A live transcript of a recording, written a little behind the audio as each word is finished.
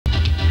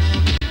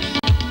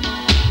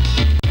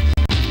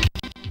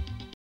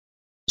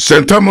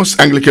St. Thomas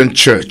Anglican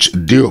Church,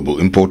 Diobo,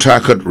 in Port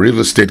Harcourt,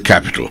 River State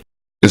Capital.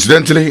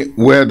 Incidentally,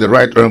 where the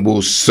Right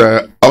Honorable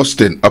Sir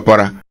Austin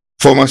Opara,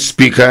 former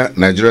Speaker,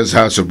 Nigeria's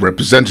House of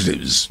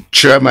Representatives,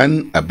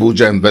 Chairman,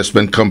 Abuja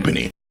Investment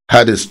Company,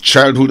 had his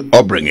childhood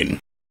upbringing,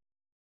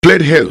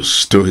 played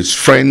host to his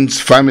friends,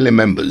 family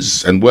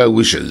members, and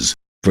well-wishers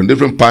from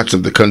different parts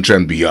of the country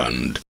and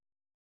beyond.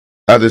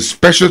 At the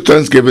special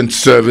Thanksgiving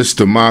service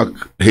to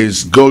mark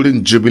his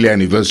Golden Jubilee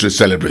anniversary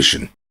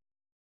celebration,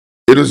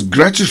 it was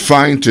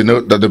gratifying to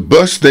note that the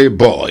birthday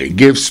boy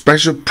gave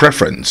special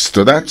preference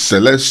to that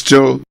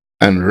celestial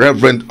and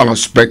reverent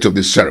aspect of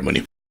the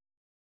ceremony.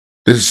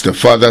 This is the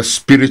Father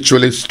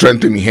spiritually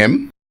strengthening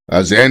him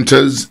as he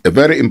enters a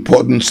very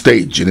important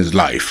stage in his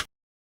life.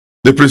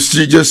 The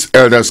prestigious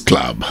Elders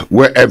Club,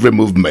 where every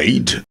move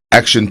made,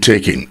 action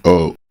taken,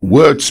 or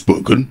word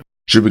spoken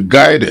should be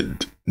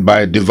guided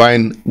by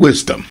divine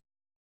wisdom.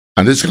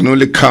 And this can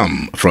only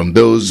come from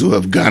those who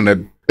have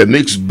garnered a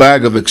mixed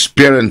bag of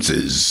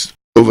experiences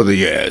over the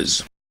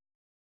years.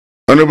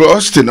 Honorable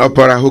Austin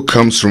Opara, who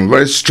comes from a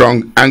very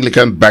strong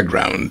Anglican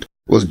background,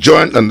 was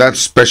joined on that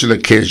special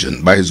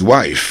occasion by his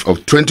wife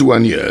of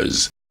 21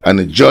 years and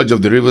a judge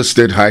of the River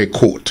State High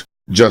Court,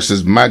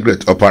 Justice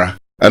Margaret Opara,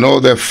 and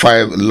all their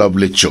 5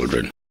 lovely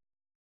children.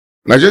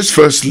 Nigeria's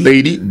First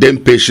Lady,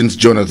 Dame Patience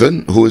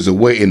Jonathan, who is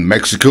away in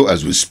Mexico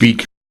as we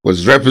speak,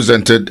 was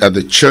represented at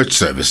the church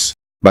service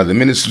by the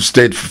Minister of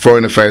State for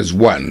Foreign Affairs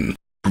 1,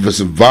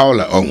 Professor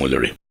Viola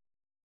Onwulere.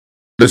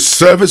 The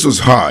service was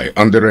high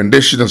on the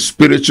rendition of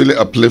spiritually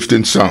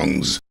uplifting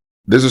songs.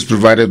 This was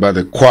provided by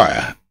the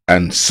choir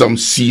and some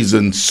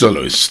seasoned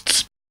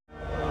soloists.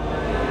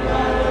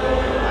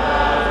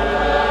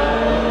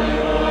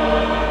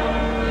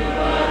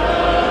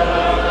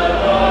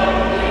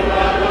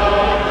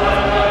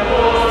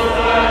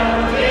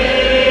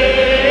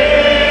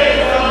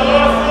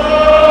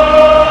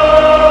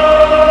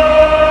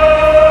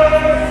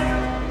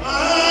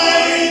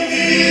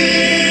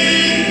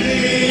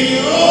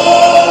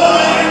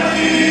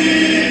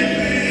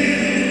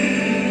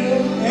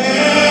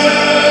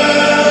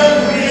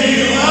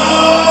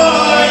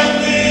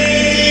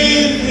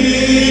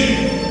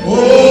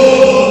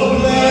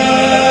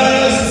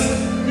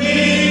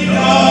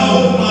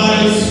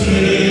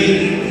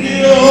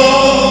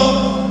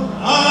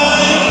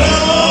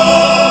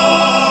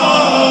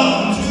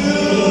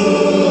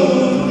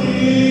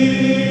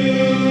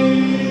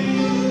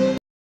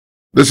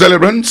 The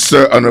celebrant,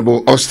 Sir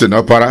Honorable Austin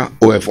Opara,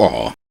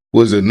 OFR,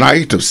 was a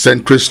Knight of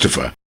St.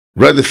 Christopher,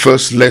 read the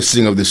first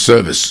lesson of the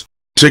service,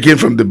 taken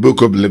from the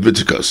book of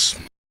Leviticus.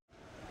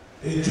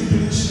 A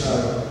jubilee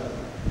shall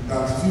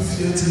that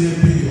 50th year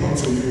be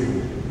unto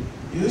you.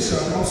 Ye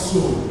shall not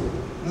sow,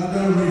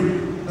 neither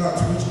reap that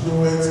which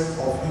groweth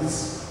of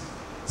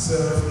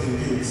itself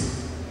in it,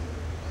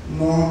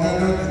 nor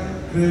gather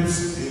the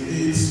grapes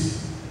in it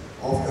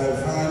of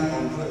thy vine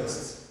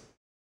undressed.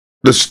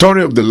 The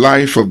story of the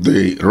life of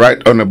the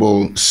Right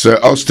Honorable Sir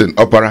Austin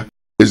Opara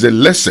is a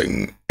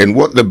lesson in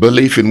what the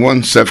belief in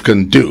oneself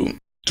can do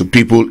to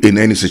people in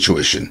any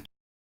situation.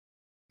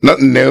 Not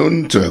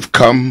known to have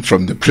come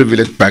from the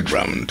privileged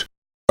background,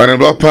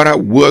 Honorable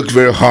Opara worked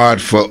very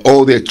hard for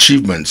all the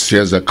achievements he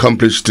has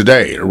accomplished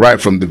today, right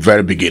from the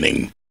very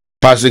beginning.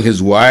 Passing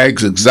his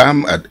WAEGS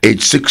exam at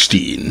age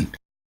 16,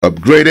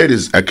 upgraded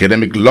his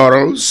academic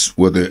laurels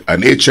with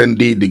an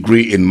HND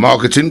degree in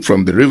marketing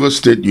from the River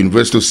State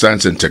University of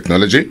Science and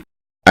Technology,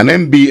 an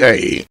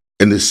MBA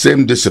in the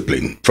same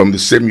discipline from the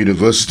same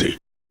university,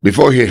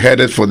 before he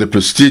headed for the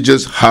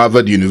prestigious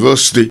Harvard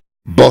University,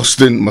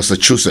 Boston,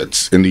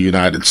 Massachusetts, in the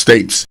United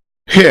States.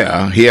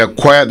 Here, he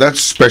acquired that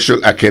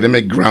special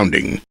academic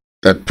grounding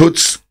that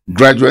puts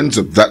graduates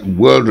of that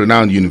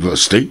world-renowned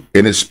university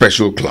in a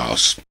special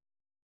class.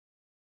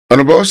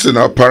 Honorable Austin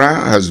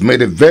Opara has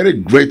made a very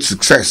great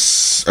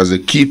success as a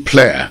key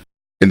player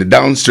in the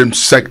downstream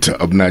sector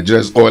of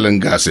Nigeria's oil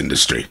and gas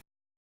industry.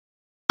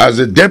 As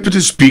the Deputy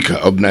Speaker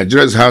of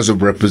Nigeria's House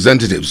of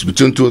Representatives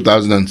between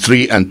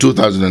 2003 and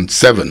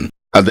 2007,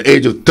 at the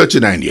age of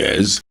 39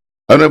 years,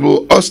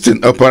 Honorable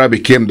Austin Opara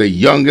became the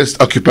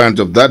youngest occupant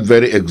of that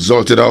very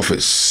exalted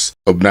office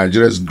of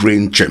Nigeria's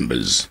Green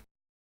Chambers.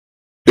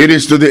 It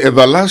is to the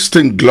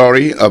everlasting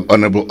glory of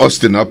Honorable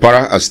Austin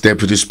Opara as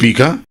Deputy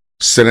Speaker,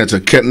 Senator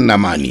Ken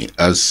Namani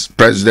as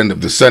President of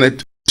the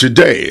Senate.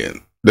 Today,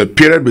 the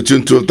period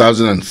between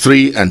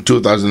 2003 and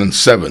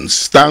 2007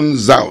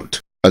 stands out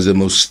as the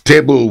most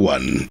stable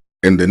one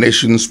in the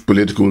nation's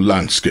political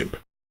landscape.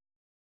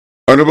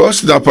 Honorable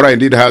Austin Opara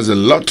indeed has a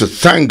lot to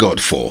thank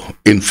God for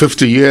in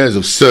 50 years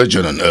of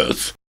sojourn on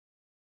earth.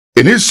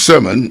 In his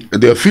sermon,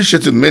 the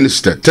officiating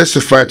minister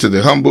testified to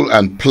the humble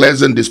and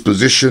pleasant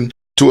disposition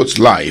towards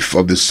life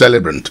of the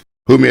celebrant,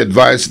 whom he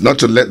advised not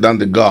to let down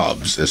the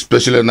guards,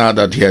 especially now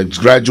that he had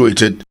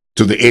graduated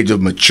to the age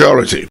of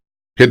maturity.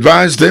 He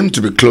advised them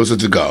to be closer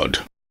to God.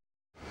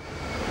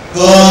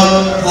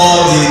 God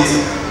called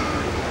it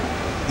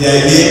the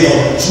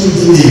idea of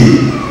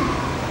Jubilee,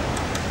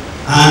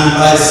 and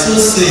by so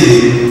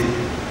saying,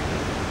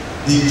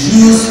 the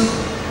Jews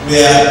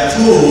were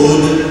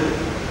told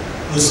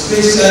to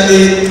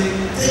especially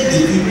take the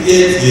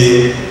 50th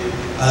year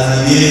as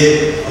a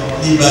year of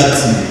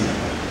liberty,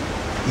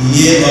 a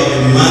year of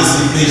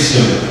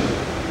emancipation,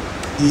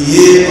 a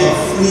year of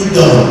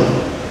freedom,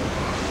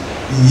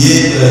 a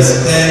year to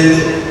extend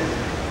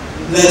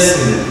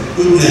blessing,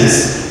 goodness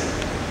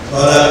to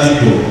other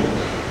people.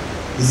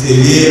 It's a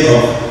year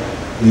of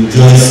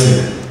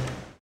rejoicing.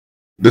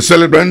 The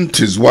celebrant,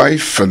 his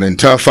wife, and the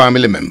entire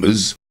family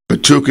members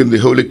partook in the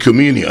Holy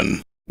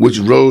Communion, which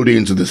rolled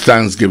into the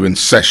Thanksgiving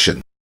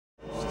session.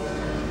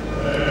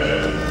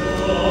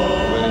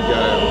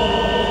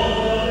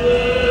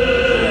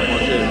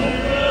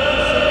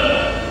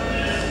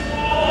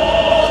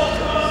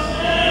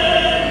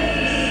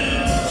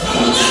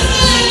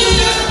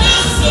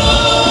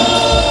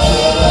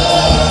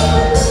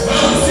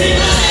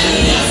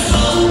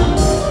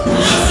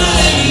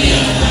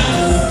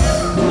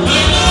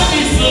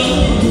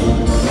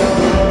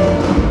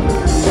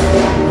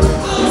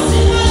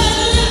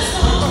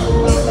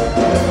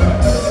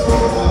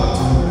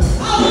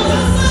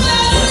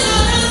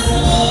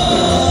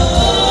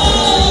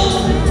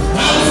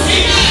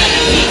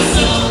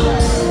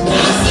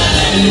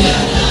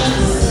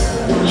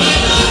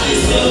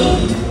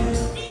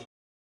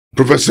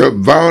 Professor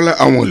Viola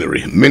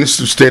Awolere,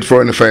 Minister of State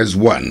Foreign Affairs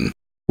 1,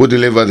 who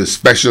delivered the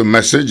special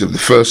message of the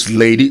First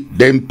Lady,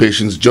 Dame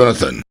Patience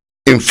Jonathan,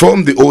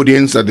 informed the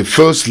audience that the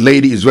First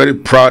Lady is very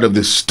proud of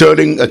the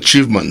sterling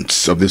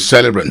achievements of the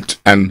celebrant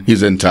and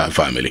his entire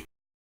family.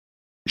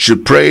 She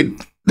prayed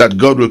that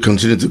God will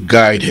continue to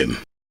guide him.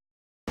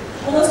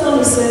 I just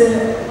want to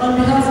say, on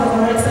behalf of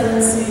Her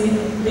Excellency,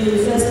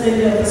 the First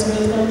Lady of this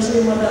great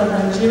country, Mother of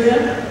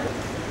Nigeria,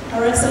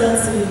 Her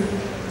Excellency,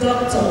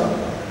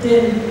 Dr.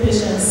 Dame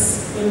Patience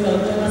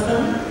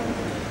Jonathan,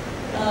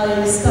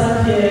 I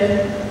stand here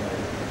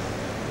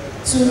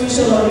to wish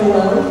all of you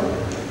well,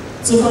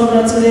 to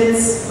congratulate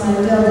my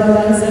dear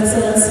brother, His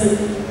Excellency,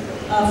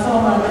 our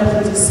former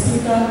Deputy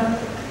Speaker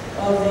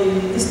of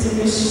the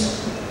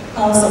distinguished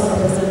House of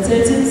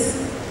Representatives,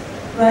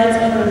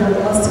 Right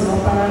Honorable Austin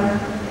Opara,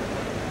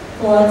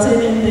 for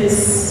attaining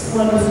this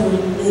wonderful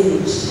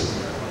age.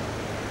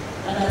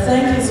 And I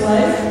thank his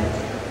wife,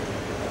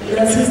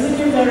 because he's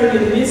looking very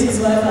good. It means his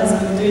wife has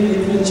been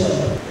doing a good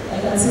job. I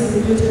can see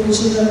the beautiful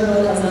children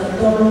God has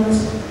adorned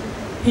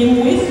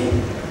him with.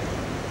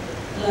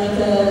 Like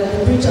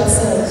the preacher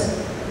said,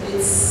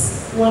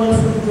 it's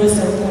wonderful grace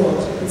of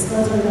God. It's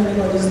not what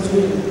anybody's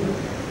doing.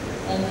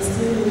 And he's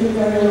still looking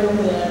very young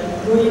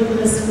there, growing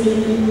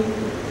gracefully,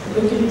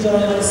 looking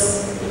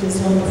joyous. It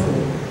is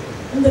wonderful.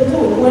 In the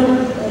book, when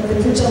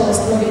the preacher was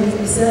talking,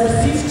 he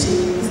said 50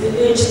 is the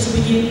age to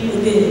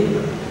begin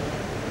again.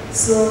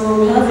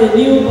 So we have a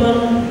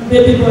newborn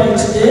baby boy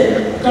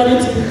today,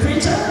 according to the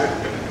preacher,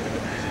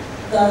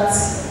 that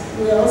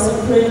we are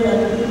also praying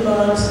that the good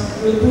Lord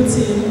will put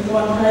him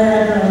on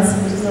higher grounds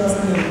in Jesus'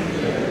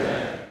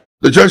 name.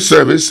 The church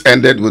service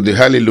ended with the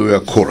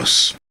Hallelujah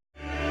chorus.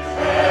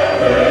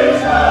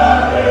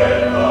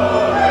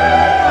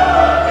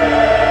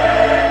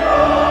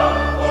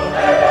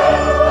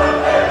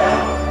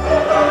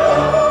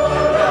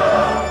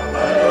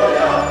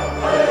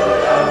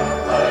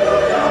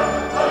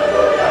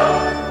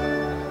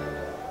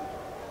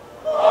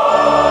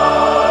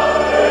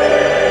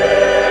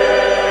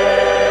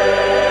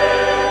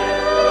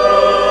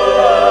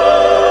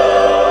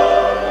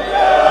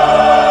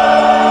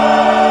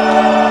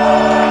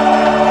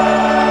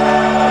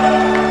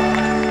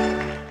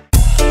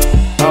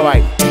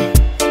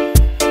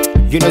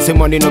 You know, say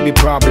money no be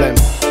problem.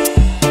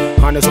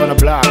 Honest on the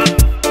block.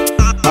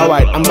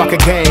 Alright, I'm back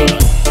again.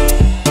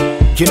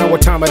 You know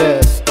what time it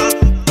is.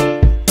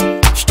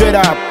 Straight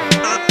up.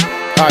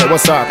 Alright,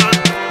 what's up?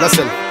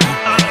 Listen.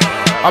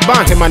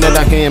 About him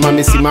another him, I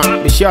miss him.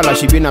 Michelle,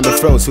 she been on the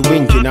froze, so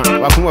win you now.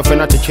 I come off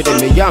and I check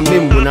me, young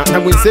Mimbuna.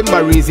 And we send my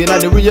reason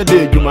at the real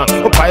day, you ma.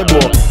 Oh,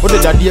 Piebo, what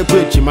did that dear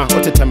great you ma?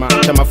 What a tema,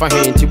 for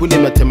him, you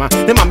wouldn't met him.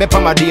 Then my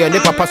mepa, my dear,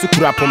 never pass to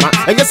Kurapoma.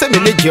 I guess I'm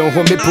in the jail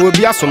home, poor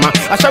Biasoma.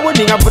 I shall win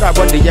up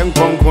about the young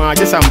Conqua,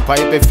 just some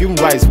pipe, a few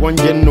rice, one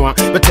genoa,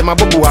 but Tema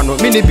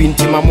Bobuano, mini bin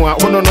Timamua,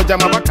 one no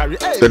Jamabakari.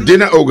 The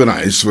dinner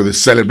organized for the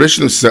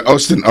celebration of Sir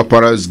Austin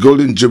Opara's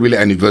Golden Jubilee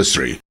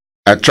anniversary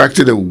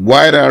attracted a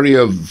wide array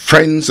of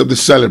friends of the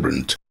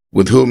celebrant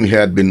with whom he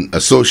had been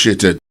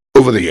associated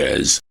over the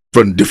years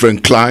from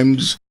different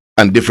climes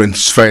and different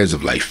spheres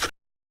of life.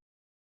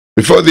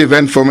 Before the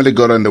event formally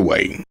got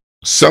underway,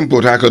 some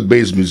Port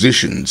Harcourt-based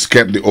musicians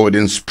kept the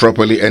audience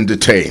properly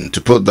entertained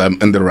to put them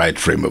in the right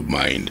frame of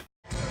mind.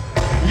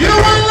 You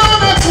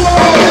alone are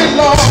glory,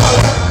 Lord.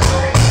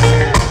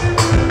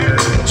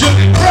 To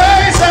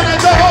praise and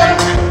adore.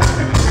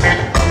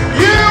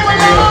 You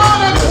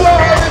alone are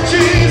glory,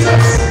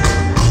 Jesus.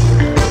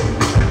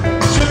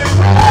 To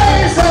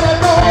praise and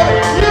adore.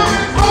 You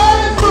can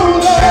find through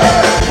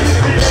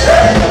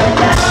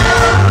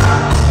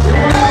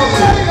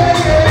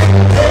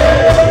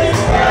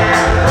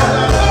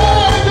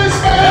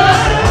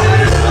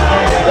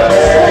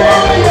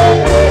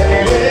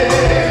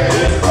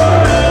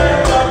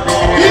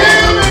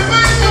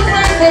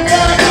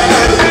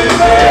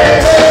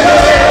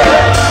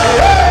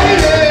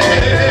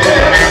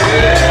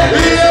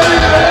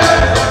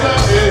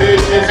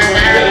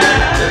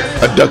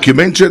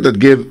documentary that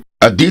gave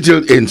a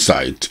detailed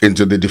insight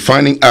into the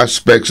defining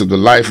aspects of the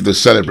life of the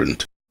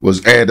celebrant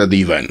was aired at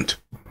the event.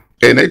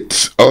 In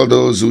it, all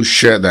those who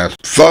shared their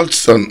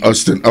thoughts on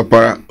Austin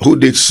Opara, who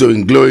did so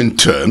in glowing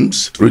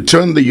terms,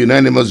 returned the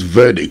unanimous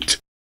verdict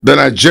that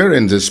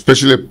Nigerians,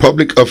 especially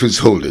public office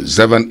holders,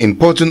 have an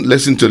important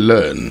lesson to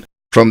learn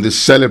from the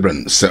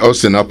celebrant Sir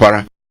Austin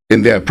Opara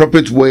in the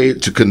appropriate way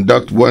to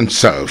conduct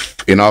oneself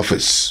in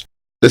office.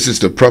 This is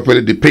to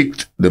properly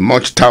depict the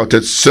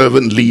much-touted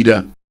servant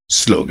leader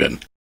slogan.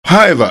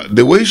 However,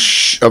 the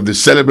wish of the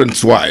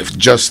celebrant's wife,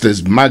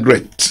 Justice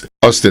Margaret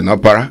Austin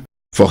Opara,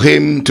 for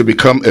him to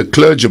become a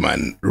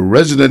clergyman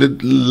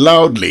resonated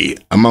loudly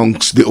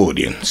amongst the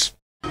audience.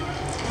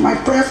 My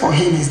prayer for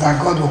him is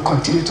that God will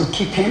continue to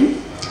keep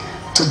him,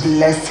 to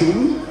bless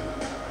him,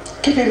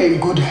 keep him in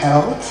good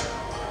health.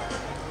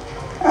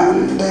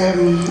 And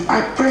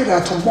I pray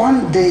that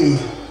one day,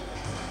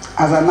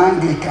 as an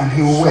Anglican,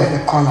 he will wear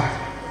the collar.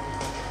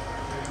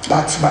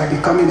 That's by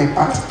becoming a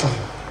pastor.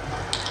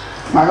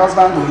 My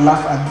husband will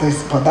laugh at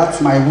this, but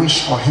that's my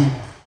wish for him.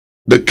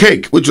 The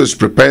cake, which was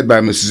prepared by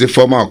Mrs.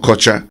 Ifeoma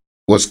Okocha,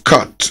 was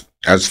cut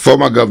as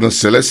former Governor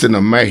Celestine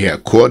Amahia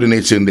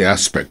coordinating the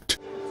aspect.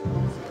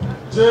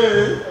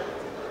 J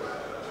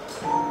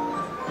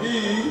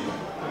E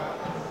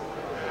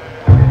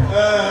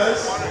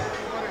S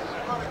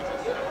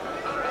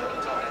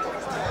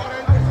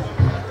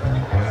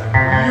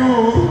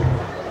U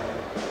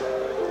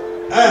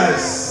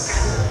S.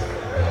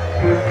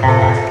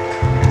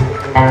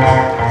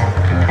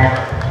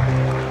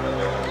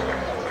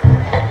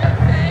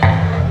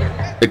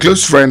 A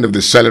close friend of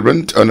the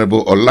celebrant,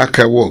 Honorable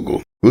Olaka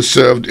Wogo, who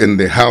served in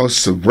the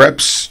House of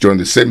Reps during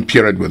the same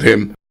period with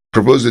him,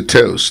 proposed a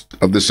toast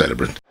of the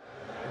celebrant.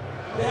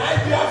 May I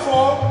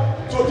therefore,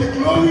 to the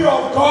glory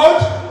of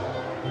God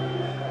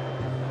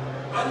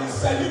and the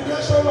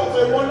celebration of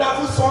a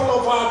wonderful son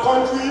of our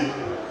country,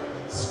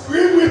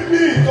 scream with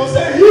me to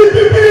say, hip,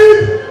 hip,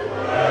 hip!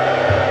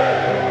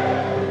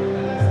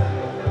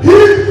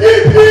 Hip,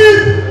 hip, hip!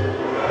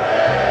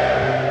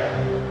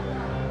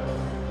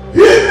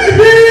 Hip, hip,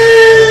 hip!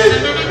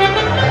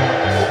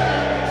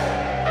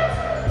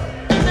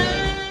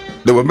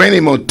 There were many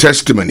more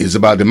testimonies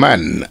about the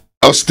man,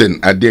 Austin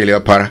Adele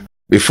Opara,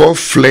 before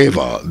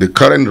Flavor, the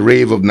current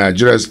rave of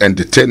Nigeria's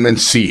entertainment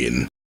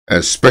scene,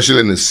 especially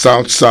in the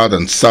South-South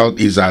and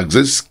South-East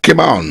axis, came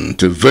on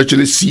to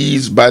virtually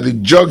seize by the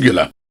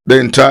jugular the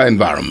entire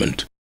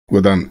environment,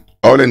 with an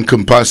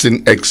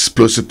all-encompassing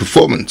explosive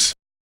performance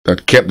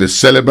that kept the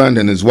celebrant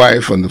and his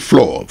wife on the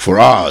floor for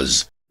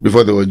hours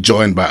before they were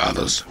joined by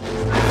others.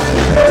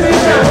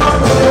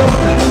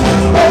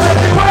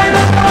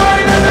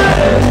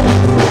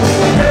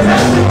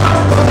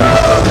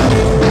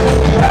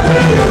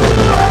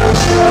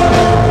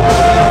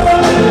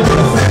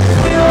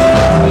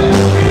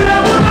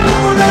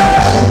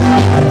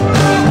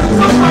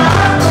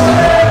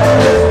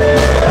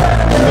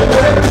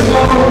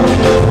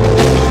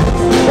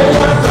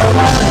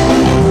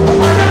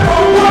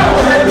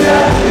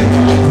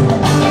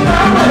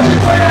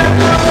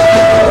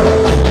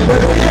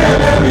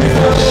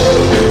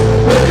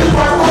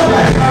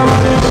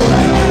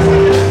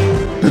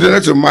 The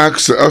dinner to mark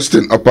Sir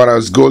Austin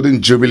Opara's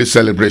Golden Jubilee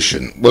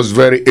celebration was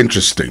very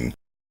interesting.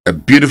 A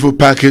beautiful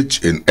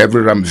package in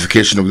every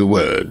ramification of the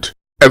word.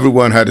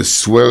 Everyone had a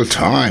swell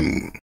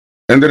time.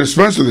 In the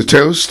response to the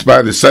toast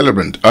by the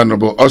celebrant,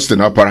 Honorable Austin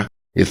Opara,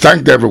 he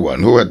thanked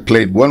everyone who had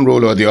played one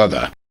role or the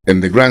other in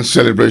the grand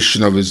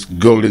celebration of his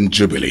Golden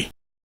Jubilee.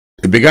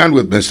 It began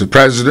with Mr.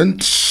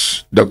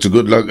 President, Dr.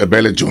 Goodluck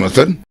Ebele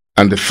Jonathan,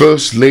 and the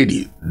First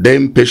Lady,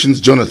 Dame Patience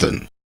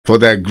Jonathan, for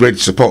their great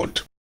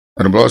support.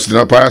 Honorable Austin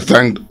Opara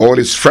thanked all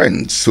his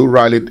friends who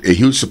rallied a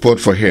huge support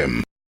for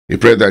him. He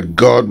prayed that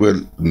God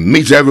will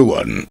meet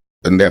everyone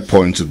in their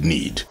points of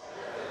need.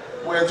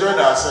 We enjoyed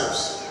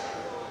ourselves.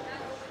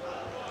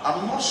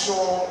 I'm not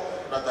sure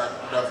that I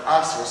would have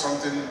asked for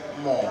something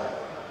more.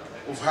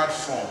 We've had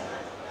fun.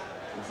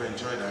 We've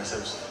enjoyed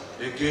ourselves.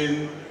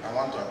 Again, I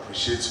want to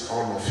appreciate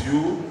all of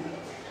you,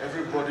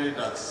 everybody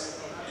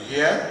that's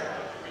here.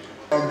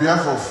 On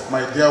behalf of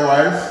my dear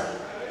wife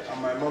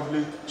and my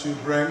lovely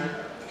children,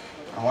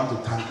 I want to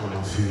thank all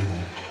of you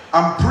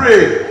and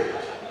pray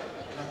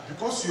that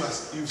because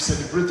you've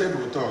celebrated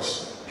with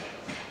us,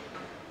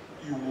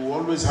 you will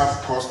always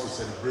have cause to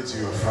celebrate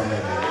your family.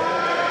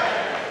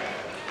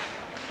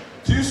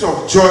 Tears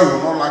of joy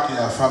will not lack in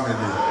your family.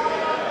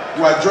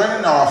 You are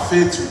joining our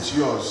faith with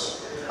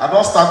yours. I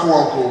don't start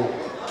work. Oh.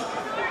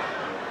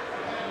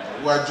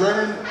 We are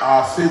joining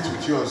our faith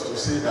with yours to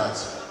say that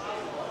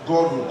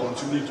God will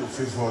continue to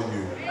favor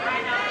you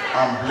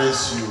and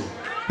bless you.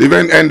 The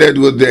event ended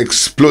with the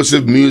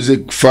explosive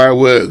music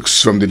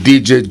fireworks from the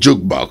DJ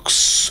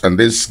jukebox, and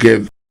this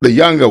gave the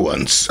younger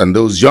ones and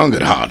those young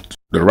at heart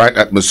the right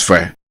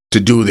atmosphere to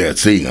do their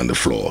thing on the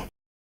floor.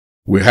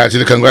 We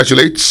heartily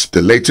congratulate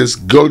the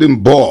latest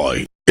golden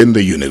boy in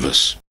the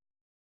universe.